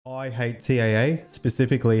I hate TAA,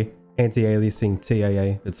 specifically anti-aliasing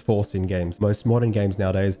TAA that's forced in games. Most modern games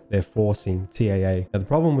nowadays, they're forcing TAA. Now the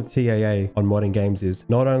problem with TAA on modern games is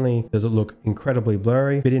not only does it look incredibly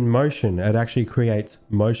blurry, but in motion, it actually creates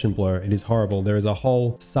motion blur. It is horrible. There is a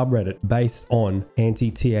whole subreddit based on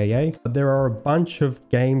anti-TAA, but there are a bunch of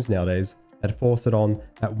games nowadays that force it on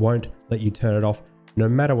that won't let you turn it off no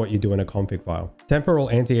matter what you do in a config file. Temporal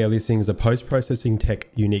anti-aliasing is a post-processing tech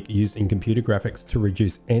unique used in computer graphics to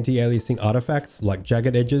reduce anti-aliasing artifacts like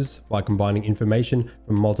jagged edges by combining information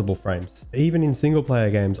from multiple frames. Even in single player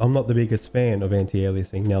games, I'm not the biggest fan of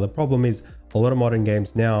anti-aliasing. Now the problem is a lot of modern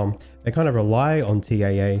games now, they kind of rely on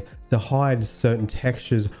TAA to hide certain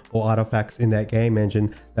textures or artifacts in that game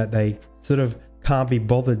engine that they sort of can't be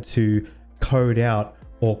bothered to code out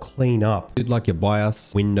or clean up. If you'd like your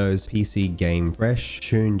BIOS, Windows, PC game fresh,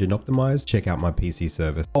 tuned and optimized, check out my PC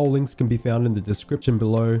service. All links can be found in the description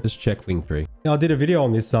below. Just check Linktree. Now I did a video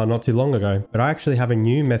on this not too long ago, but I actually have a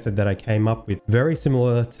new method that I came up with very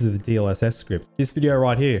similar to the DLSS script. This video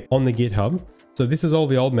right here on the GitHub. So this is all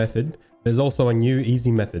the old method. There's also a new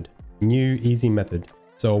easy method.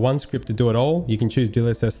 So one script to do it all. You can choose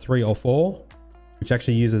DLSS 3 or 4. Which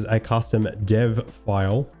actually uses a custom dev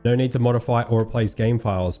file. No need to modify or replace game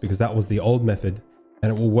files because that was the old method,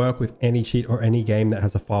 and it will work with any cheat or any game that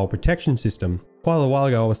has a file protection system. Quite a while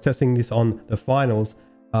ago, I was testing this on the finals,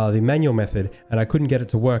 the manual method, and I couldn't get it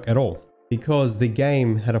to work at all because the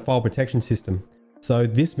game had a file protection system. So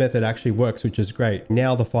this method actually works, which is great.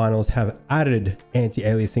 Now the finals have added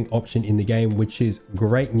anti-aliasing option in the game, which is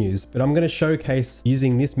great news. But I'm going to showcase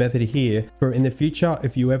using this method here for in the future,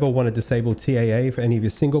 if you ever want to disable TAA for any of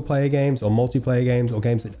your single player games or multiplayer games or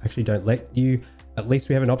games that actually don't let you, at least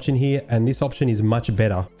we have an option here, and this option is much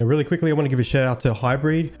better. And really quickly, I want to give a shout out to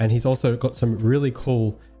Hybrid, and he's also got some really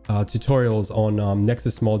cool tutorials on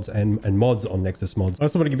Nexus mods and mods on Nexus mods. I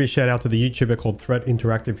also want to give you a shout out to the YouTuber called Threat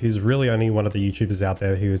Interactive. He's really only one of the YouTubers out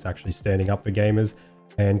there who is actually standing up for gamers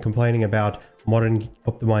and complaining about modern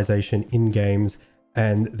optimization in games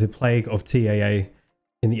and the plague of TAA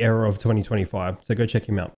in the era of 2025. So go check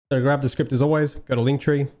him out. So grab the script as always, go to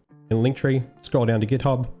Linktree. In Linktree, scroll down to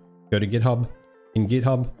GitHub, go to GitHub. In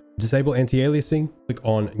GitHub, disable anti-aliasing, click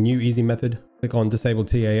on new easy method, click on disable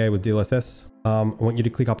TAA with DLSS. I want you to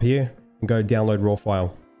click up here and go download raw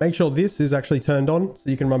file. Make sure this is actually turned on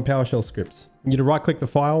so you can run PowerShell scripts. You need to right click the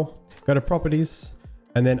file, go to properties,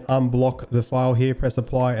 and then unblock the file here, press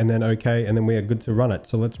apply, and then okay, and then we are good to run it.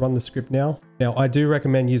 So let's run the script now. Now I do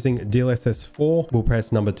recommend using DLSS 4. We'll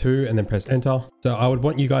press number 2 and then press enter. So I would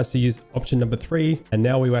want you guys to use option number 3, and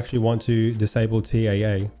now we actually want to disable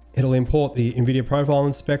TAA. It'll import the NVIDIA profile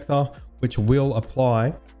inspector, which will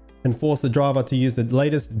apply and force the driver to use the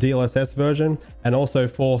latest DLSS version, and also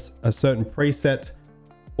force a certain preset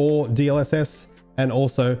for DLSS, and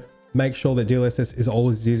also make sure that DLSS is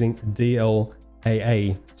always using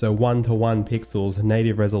DLAA, so 1:1 pixels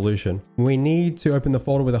native resolution. We need to open the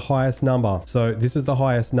folder with the highest number. So this is the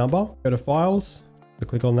highest number. Go to files, so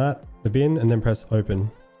click on that, the bin, and then press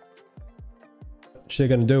open. What you're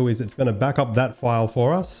going to do is it's going to back up that file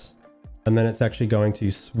for us, and then it's actually going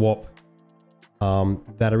to swap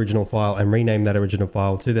that original file and rename that original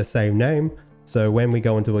file to the same name. So when we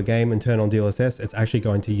go into a game and turn on DLSS, it's actually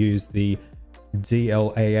going to use the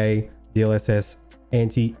DLAA DLSS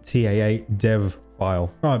anti-TAA dev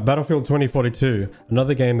file. All right, Battlefield 2042,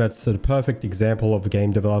 another game that's a perfect example of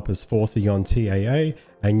game developers forcing on TAA,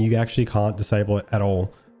 and you actually can't disable it at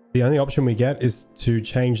all. The only option we get is to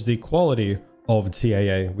change the quality of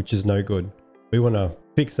TAA, which is no good. We want to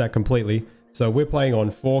fix that completely. So we're playing on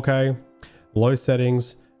 4K. Low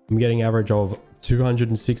settings. I'm getting average of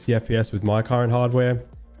 260 FPS with my current hardware.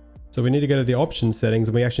 So we need to go to the options settings,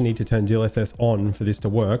 and we actually need to turn DLSS on for this to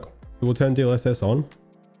work. So we'll turn DLSS on.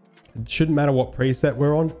 It shouldn't matter what preset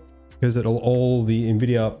we're on because the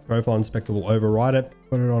NVIDIA profile inspector will override it.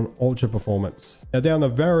 Put it on ultra performance. Now down the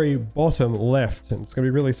very bottom left, and it's going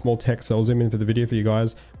to be really small text, so I'll zoom in for the video for you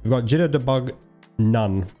guys. We've got jitter debug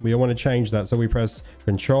none. We want to change that. So we press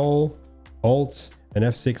Control, Alt, and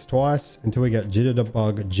F6 twice until we get jitter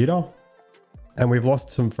debug jitter. And we've lost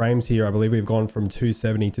some frames here. I believe we've gone from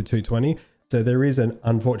 270 to 220. So there is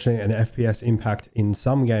unfortunately an FPS impact in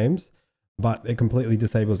some games, but it completely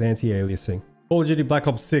disables anti-aliasing. Call of Duty Black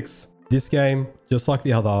Ops 6. This game, just like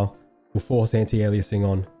the other, will force anti-aliasing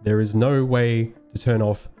on. There is no way to turn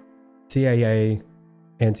off TAA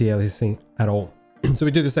anti-aliasing at all. So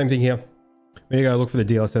we do the same thing here. We need to go look for the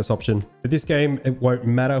DLSS option. For this game, it won't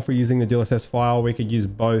matter if we're using the DLSS file. We could use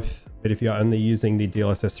both, but if you're only using the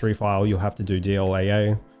DLSS 3 file, you'll have to do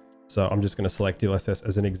DLAA. So I'm just going to select DLSS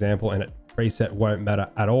as an example, and it preset won't matter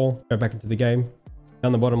at all. Go back into the game.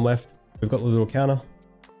 Down the bottom left, we've got the little counter.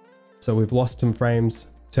 So we've lost some frames,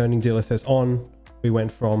 turning DLSS on. We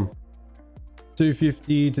went from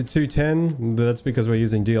 250 to 210. That's because we're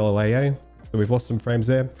using DLAA. So we've lost some frames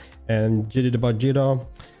there. And jitter debug jitter,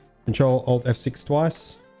 Control Alt F6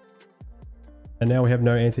 twice. And now we have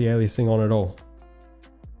no anti-aliasing on at all.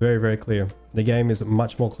 Very, very clear. The game is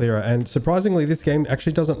much more clearer. And surprisingly, this game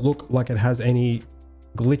actually doesn't look like it has any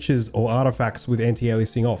glitches or artifacts with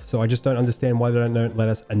anti-aliasing off. So I just don't understand why they don't let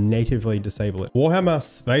us natively disable it. Warhammer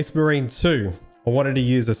Space Marine 2. I wanted to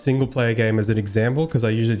use a single player game as an example because I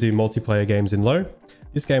usually do multiplayer games in low.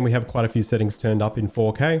 This game, we have quite a few settings turned up in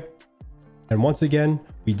 4K. And once again,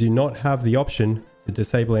 we do not have the option to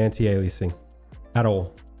disable anti-aliasing at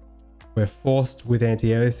all. We're forced with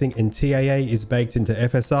anti-aliasing, and TAA is baked into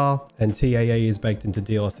FSR and TAA is baked into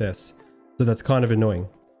DLSS. So that's kind of annoying.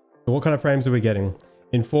 So what kind of frames are we getting?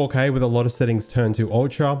 In 4K with a lot of settings turned to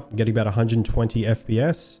ultra, getting about 120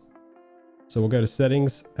 FPS. So we'll go to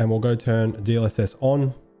settings and we'll go turn DLSS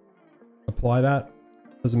on. Apply that.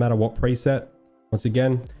 Doesn't matter what preset. Once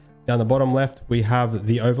again, down the bottom left, we have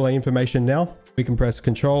the overlay information now. We can press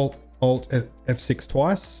Control Alt F6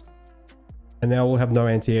 twice. And now we'll have no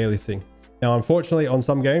anti-aliasing. Now, unfortunately, on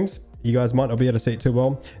some games, you guys might not be able to see it too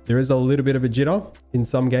well. There is a little bit of a jitter in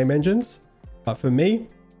some game engines. But for me,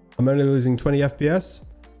 I'm only losing 20 FPS.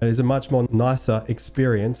 And it is a much more nicer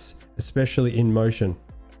experience, especially in motion.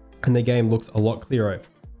 And the game looks a lot clearer,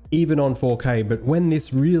 even on 4K. But when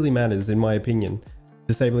this really matters, in my opinion,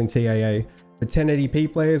 disabling TAA for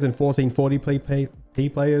 1080p players and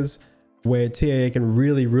 1440p players, where TAA can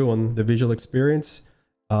really ruin the visual experience,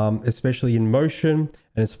 especially in motion,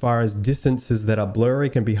 and as far as distances that are blurry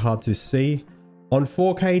can be hard to see. On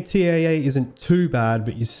 4K, TAA isn't too bad,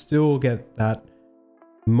 but you still get that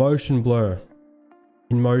motion blur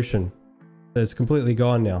in motion. So it's completely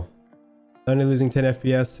gone now. Only losing 10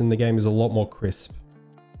 FPS and the game is a lot more crisp.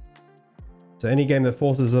 So any game that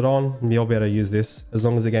forces it on, you'll be able to use this as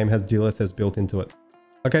long as the game has DLSS built into it.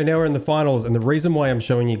 Okay, now we're in the finals, and the reason why I'm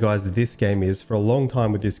showing you guys this game is for a long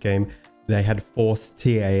time with this game, they had forced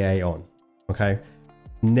TAA on. Okay,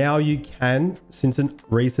 now you can, since a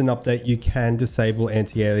recent update, you can disable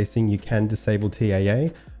anti-aliasing, you can disable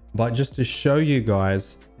TAA. But just to show you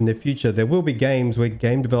guys, in the future, there will be games where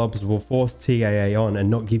game developers will force TAA on and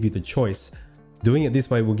not give you the choice. Doing it this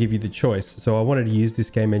way will give you the choice. So I wanted to use this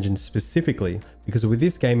game engine specifically because with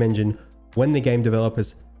this game engine, when the game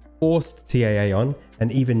developers forced TAA on,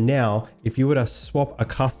 and even now, if you were to swap a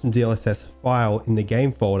custom DLSS file in the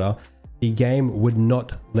game folder, the game would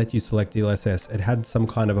not let you select DLSS. It had some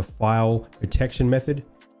kind of a file protection method.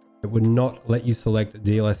 It would not let you select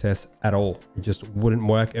DLSS at all. It just wouldn't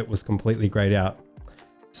work. It was completely grayed out.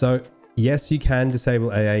 So yes, you can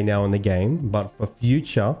disable AA now in the game, but for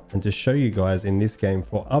future, and to show you guys in this game,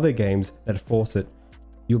 for other games that force it,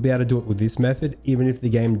 you'll be able to do it with this method, even if the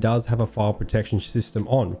game does have a file protection system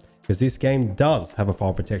on, because this game does have a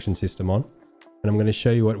file protection system on. And I'm going to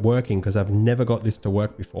show you it working because I've never got this to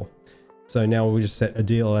work before. So now we'll just set a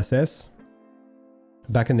DLSS.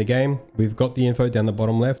 Back in the game, we've got the info down the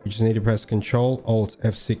bottom left. We just need to press Control Alt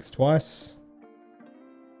F6 twice.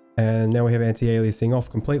 And now we have anti-aliasing off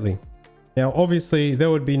completely. Now, obviously, there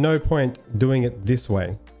would be no point doing it this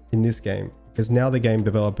way in this game, because now the game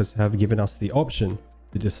developers have given us the option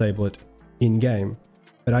to disable it in game.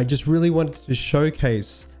 But I just really wanted to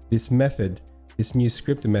showcase this method, this new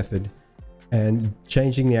scripted method, and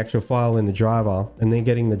changing the actual file in the driver and then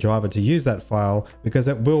getting the driver to use that file, because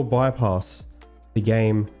it will bypass the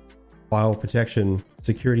game file protection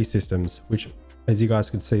security systems, which, as you guys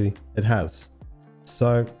can see, it has.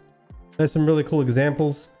 So there's some really cool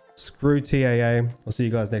examples. Screw TAA. I'll see you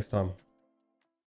guys next time.